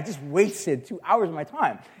right, I just wasted 2 hours of my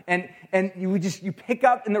time. And you pick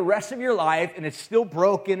up in the rest of your life, and it's still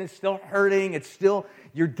broken, it's still hurting,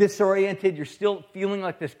 you're disoriented, you're still feeling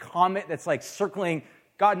like this comet that's like circling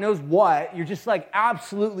God knows what. You're just like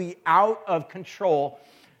absolutely out of control.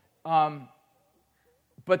 But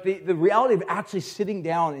the reality of actually sitting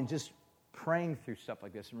down and just praying through stuff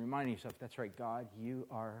like this and reminding yourself, that's right, God, you're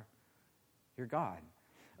God.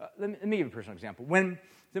 Let me give a personal example.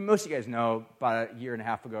 Most of you guys know, about a year and a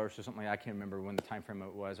half ago or so, something like that, I can't remember when the time frame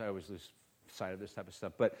it was. I always lose side of this type of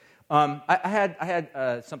stuff. But I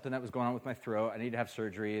had something that was going on with my throat. I needed to have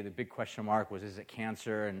surgery. The big question mark was, is it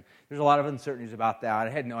cancer? And there's a lot of uncertainties about that. I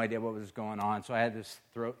had no idea what was going on, so I had this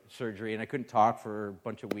throat surgery, and I couldn't talk for a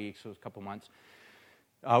bunch of weeks. So it was a couple months,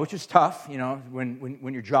 which is tough. You know,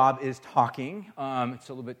 when your job is talking, it's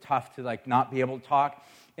a little bit tough to like not be able to talk.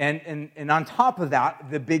 And on top of that,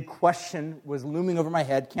 the big question was looming over my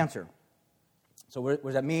head: cancer. So what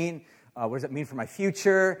does that mean? What does that mean for my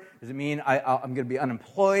future? Does it mean I'm going to be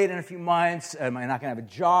unemployed in a few months? Am I not going to have a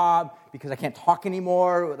job because I can't talk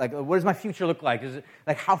anymore? Like, what does my future look like? Is it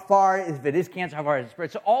like how far, if it is cancer, how far is it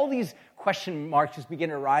spread? So all these question marks just begin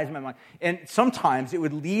to arise in my mind. And sometimes it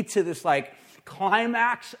would lead to this like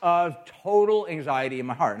climax of total anxiety in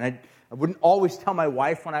my heart. And I wouldn't always tell my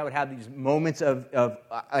wife when I would have these moments of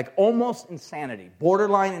like almost insanity,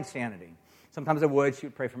 borderline insanity. Sometimes I would. She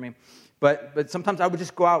would pray for me. But sometimes I would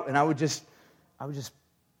just go out and I would do this. I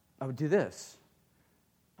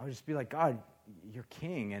would just be like, God, you're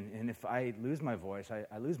king. And if I lose my voice, I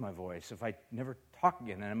lose my voice. If I never talk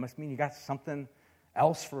again, then it must mean you got something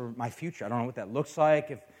else for my future. I don't know what that looks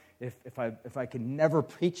like. If I can never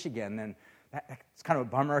preach again, then it's kind of a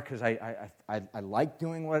bummer because I like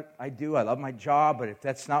doing what I do. I love my job, but if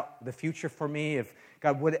that's not the future for me, if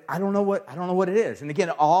God, I don't know what it is. And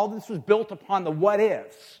again, all this was built upon the what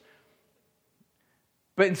ifs.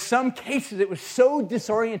 But in some cases, it was so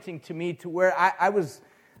disorienting to me to where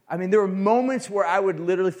there were moments where I would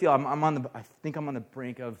literally feel I think I'm on the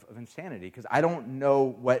brink of insanity because I don't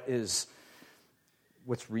know what's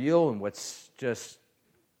real and what's just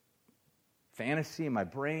fantasy in my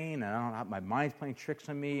brain, and I don't know, my mind's playing tricks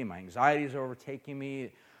on me, and my anxieties are overtaking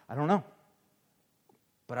me. I don't know.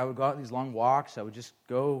 But I would go out on these long walks. I would just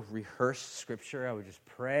go rehearse Scripture. I would just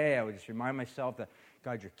pray. I would just remind myself that,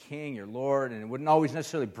 God, you're King, you're Lord, and it wouldn't always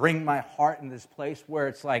necessarily bring my heart in this place where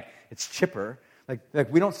it's like, it's chipper.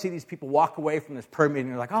 Like we don't see these people walk away from this prayer meeting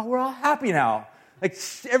and they're like, oh, we're all happy now. Like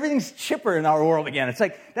everything's chipper in our world again. It's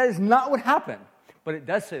like, that is not what happened. But it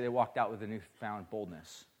does say they walked out with a newfound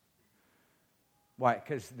boldness. Why?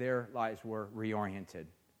 Because their lives were reoriented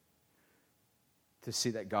to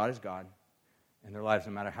see that God is God, and their lives,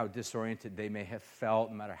 no matter how disoriented they may have felt,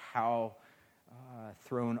 no matter how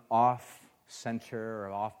thrown off center or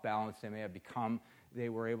off balance they may have become, they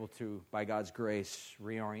were able to, by God's grace,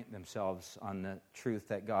 reorient themselves on the truth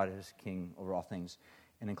that God is King over all things.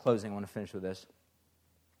 And in closing, I want to finish with this.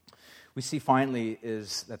 We see finally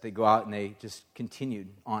is that they go out and they just continued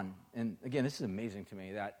on. And again, this is amazing to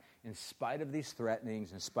me that in spite of these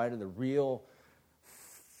threatenings, in spite of the real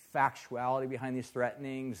factuality behind these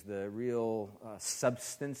threatenings, the real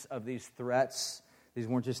substance of these threats, these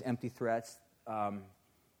weren't just empty threats,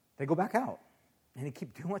 they go back out and they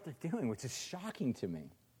keep doing what they're doing, which is shocking to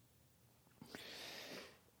me.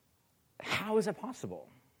 How is that possible?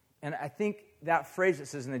 And I think that phrase that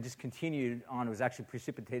says, and they just continued on, was actually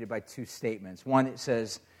precipitated by two statements. One, it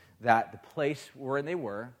says that the place where they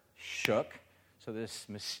were shook. So this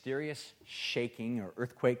mysterious shaking or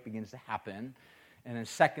earthquake begins to happen. And then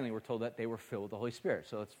secondly, we're told that they were filled with the Holy Spirit.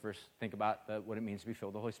 So let's first think about what it means to be filled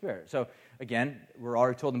with the Holy Spirit. So again, we're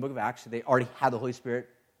already told in the book of Acts that they already had the Holy Spirit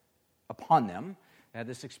upon them. They had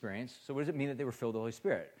this experience. So what does it mean that they were filled with the Holy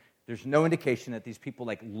Spirit? There's no indication that these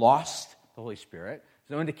people lost the Holy Spirit.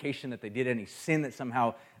 There's no indication that they did any sin that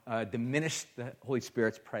somehow diminished the Holy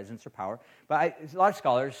Spirit's presence or power. But a lot of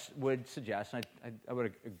scholars would suggest, and I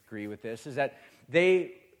would agree with this, is that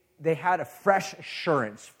they had a fresh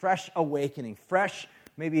assurance, fresh awakening, fresh,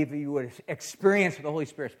 maybe if you would experience with the Holy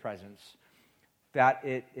Spirit's presence, that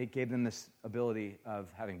it gave them this ability of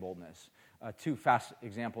having boldness. Two fast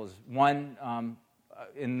examples. One,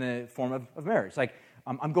 in the form of marriage.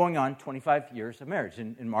 I'm going on 25 years of marriage.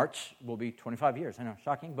 In March will be 25 years. I know,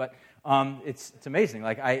 shocking, but it's amazing.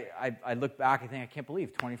 I look back, I think, I can't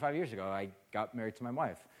believe 25 years ago I got married to my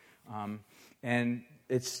wife. And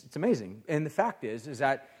it's amazing. And the fact is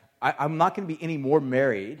that I'm not going to be any more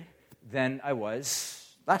married than I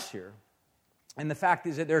was last year. And the fact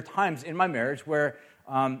is that there are times in my marriage where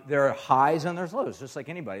there are highs and there's lows, just like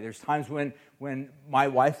anybody. There's times when my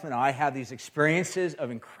wife and I have these experiences of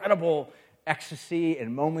incredible ecstasy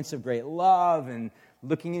and moments of great love and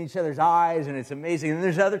looking in each other's eyes, and it's amazing. And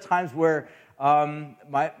there's other times where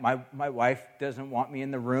my wife doesn't want me in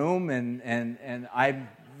the room, and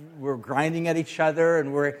we're grinding at each other,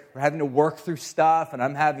 and we're having to work through stuff, and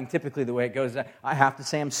I'm having, typically the way it goes, I have to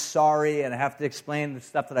say I'm sorry, and I have to explain the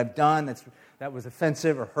stuff that I've done that was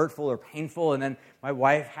offensive or hurtful or painful, and then my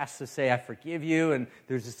wife has to say, I forgive you, and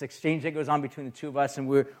there's this exchange that goes on between the two of us, and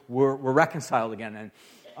we're reconciled again.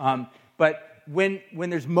 And but when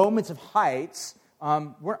there's moments of heights,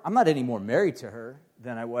 I'm not any more married to her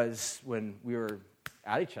than I was when we were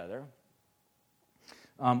at each other.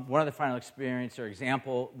 One other final experience or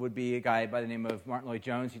example would be a guy by the name of Martin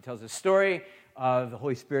Lloyd-Jones. He tells a story of the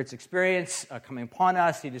Holy Spirit's experience coming upon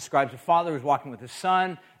us. He describes a father who's walking with his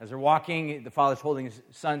son. As they're walking, the father's holding his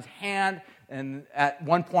son's hand, and at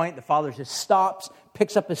one point, the father just stops,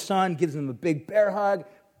 picks up his son, gives him a big bear hug,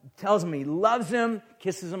 tells him he loves him,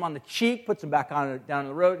 kisses him on the cheek, puts him back down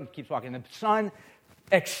the road, and keeps walking. The son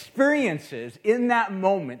experiences in that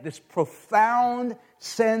moment this profound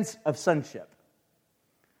sense of sonship.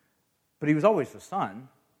 But he was always the son.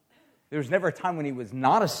 There was never a time when he was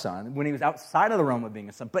not a son, when he was outside of the realm of being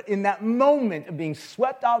a son. But in that moment of being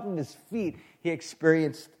swept off of his feet, he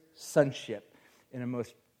experienced sonship in a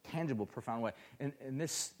most tangible, profound way. And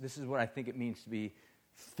this is what I think it means to be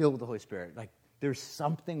filled with the Holy Spirit. Like, there's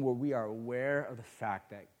something where we are aware of the fact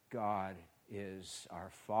that God is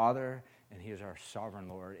our Father, and He is our sovereign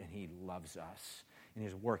Lord, and He loves us. And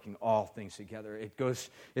He's working all things together.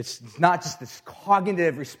 It's not just this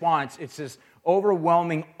cognitive response, it's this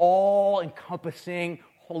overwhelming, all-encompassing,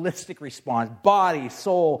 holistic response. Body,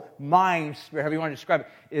 soul, mind, spirit, however you want to describe it,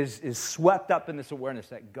 is swept up in this awareness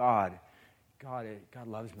that God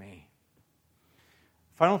loves me.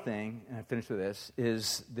 Final thing, and I finish with this,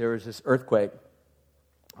 is there was this earthquake.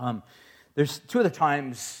 There's two other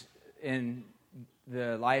times in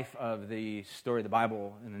the life of the story of the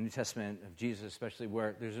Bible in the New Testament of Jesus, especially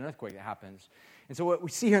where there's an earthquake that happens. And so what we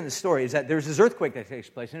see here in the story is that there's this earthquake that takes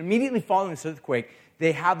place, and immediately following this earthquake,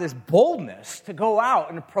 they have this boldness to go out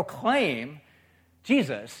and to proclaim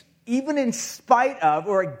Jesus, even in spite of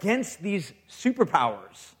or against these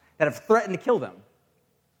superpowers that have threatened to kill them.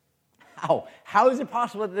 How? How is it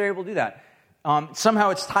possible that they're able to do that?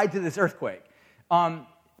 Somehow it's tied to this earthquake.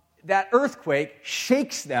 That earthquake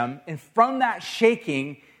shakes them, and from that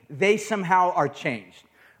shaking, they somehow are changed.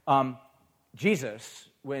 Jesus,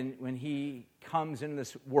 when he comes into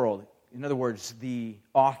this world, in other words, the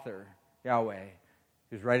author, Yahweh,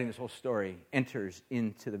 who's writing this whole story, enters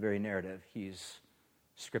into the very narrative he's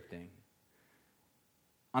scripting.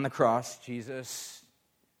 On the cross, Jesus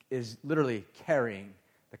is literally carrying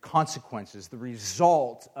the consequences, the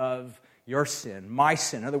result of your sin, my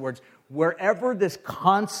sin. In other words, wherever this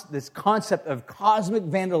concept of cosmic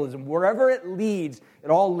vandalism, wherever it leads, it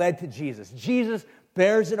all led to Jesus. Jesus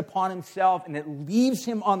bears it upon himself, and it leaves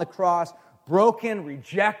him on the cross, broken,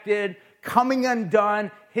 rejected, coming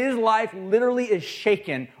undone. His life literally is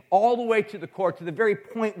shaken all the way to the core, to the very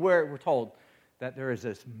point where we're told that there is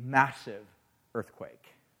this massive earthquake.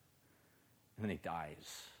 And then he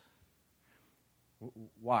dies.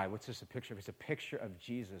 Why? What's this a picture of? It's a picture of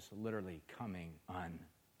Jesus literally coming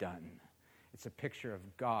undone. It's a picture of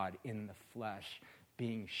God in the flesh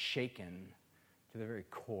being shaken to the very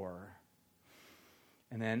core.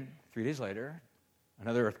 And then 3 days later,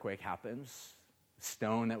 another earthquake happens. The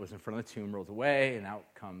stone that was in front of the tomb rolls away, and out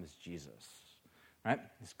comes Jesus. Right?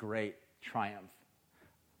 This great triumph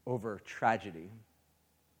over tragedy.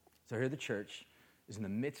 So here the church is in the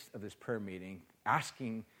midst of this prayer meeting,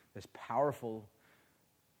 asking this powerful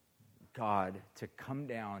God to come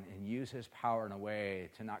down and use his power in a way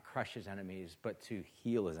to not crush his enemies, but to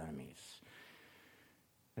heal his enemies.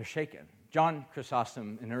 They're shaken. John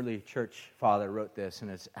Chrysostom, an early church father, wrote this,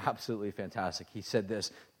 and it's absolutely fantastic. He said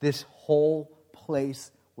this whole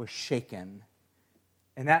place was shaken,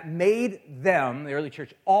 and that made them, the early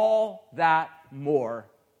church, all that more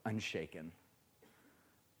unshaken.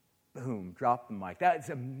 Boom, drop the mic. That is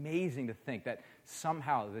amazing to think that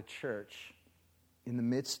somehow the church, in the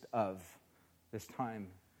midst of this time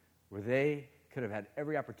where they could have had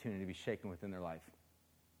every opportunity to be shaken within their life,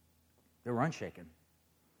 they were unshaken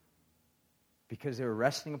because they were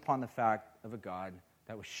resting upon the fact of a God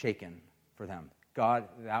that was shaken for them, God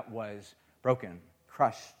that was broken,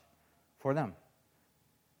 crushed for them.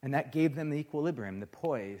 And that gave them the equilibrium, the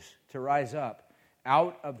poise to rise up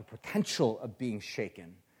out of the potential of being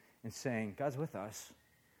shaken and saying, God's with us.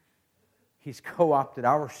 He's co-opted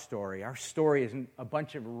our story. Our story isn't a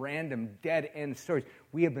bunch of random dead-end stories.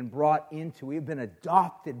 We have been brought into, we have been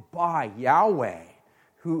adopted by Yahweh,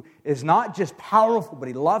 who is not just powerful, but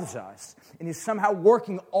he loves us. And is somehow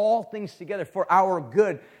working all things together for our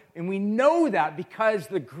good. And we know that because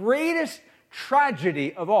the greatest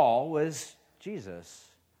tragedy of all was Jesus.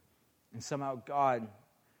 And somehow God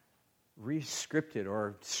scripted,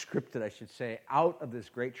 I should say, out of this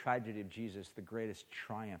great tragedy of Jesus, the greatest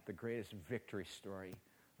triumph, the greatest victory story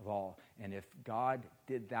of all. And if God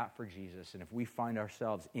did that for Jesus, and if we find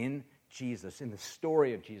ourselves in Jesus, in the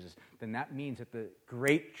story of Jesus, then that means that the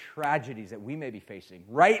great tragedies that we may be facing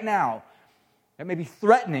right now, that may be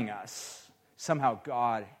threatening us, somehow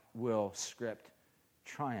God will script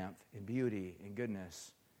triumph and beauty and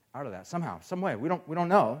goodness out of that. Somehow, some way. We don't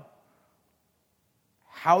know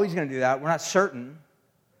how he's going to do that. We're not certain.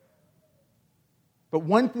 But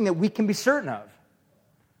one thing that we can be certain of,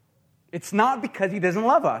 it's not because he doesn't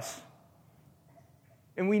love us.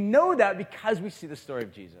 And we know that because we see the story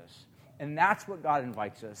of Jesus. And that's what God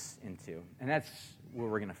invites us into. And that's where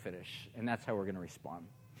we're going to finish. And that's how we're going to respond.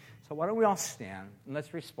 So why don't we all stand and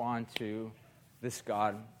let's respond to this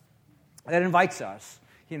God that invites us.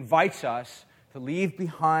 He invites us to leave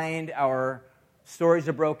behind our stories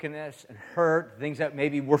of brokenness and hurt, things that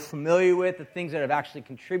maybe we're familiar with, the things that have actually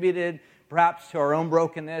contributed perhaps to our own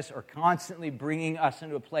brokenness or constantly bringing us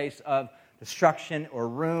into a place of destruction or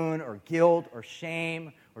ruin or guilt or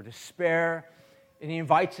shame or despair. And he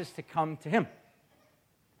invites us to come to him.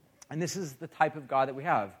 And this is the type of God that we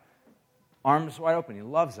have. Arms wide open. He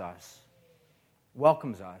loves us,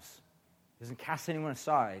 welcomes us, doesn't cast anyone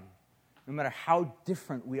aside, no matter how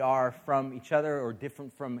different we are from each other or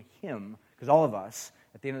different from him, because all of us,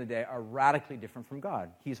 at the end of the day, are radically different from God.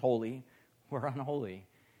 He's holy, we're unholy.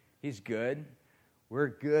 He's good, we're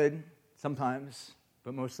good sometimes,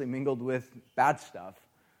 but mostly mingled with bad stuff.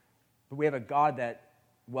 But we have a God that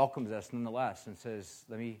welcomes us nonetheless and says,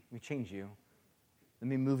 let me change you. Let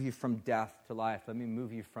me move you from death to life. Let me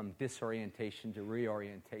move you from disorientation to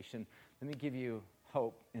reorientation. Let me give you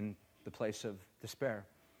hope in the place of despair.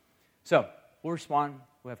 So, we'll respond.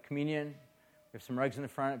 We'll have communion. We have some rugs in the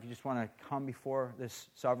front. If you just want to come before this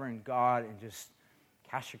sovereign God and just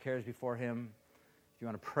cast your cares before him. If you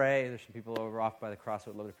want to pray, there's some people over off by the cross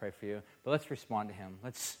that would love to pray for you. But let's respond to him.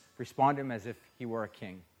 Let's respond to him as if he were a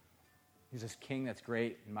king. He's this king that's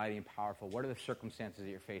great and mighty and powerful. What are the circumstances that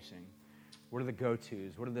you're facing? What are the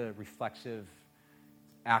go-tos? What are the reflexive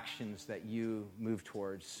actions that you move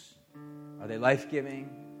towards? Are they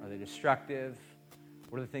life-giving? Are they destructive?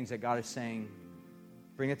 What are the things that God is saying?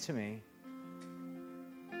 Bring it to me.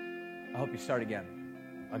 I'll help you start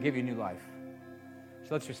again. I'll give you new life. So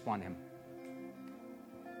let's respond to him.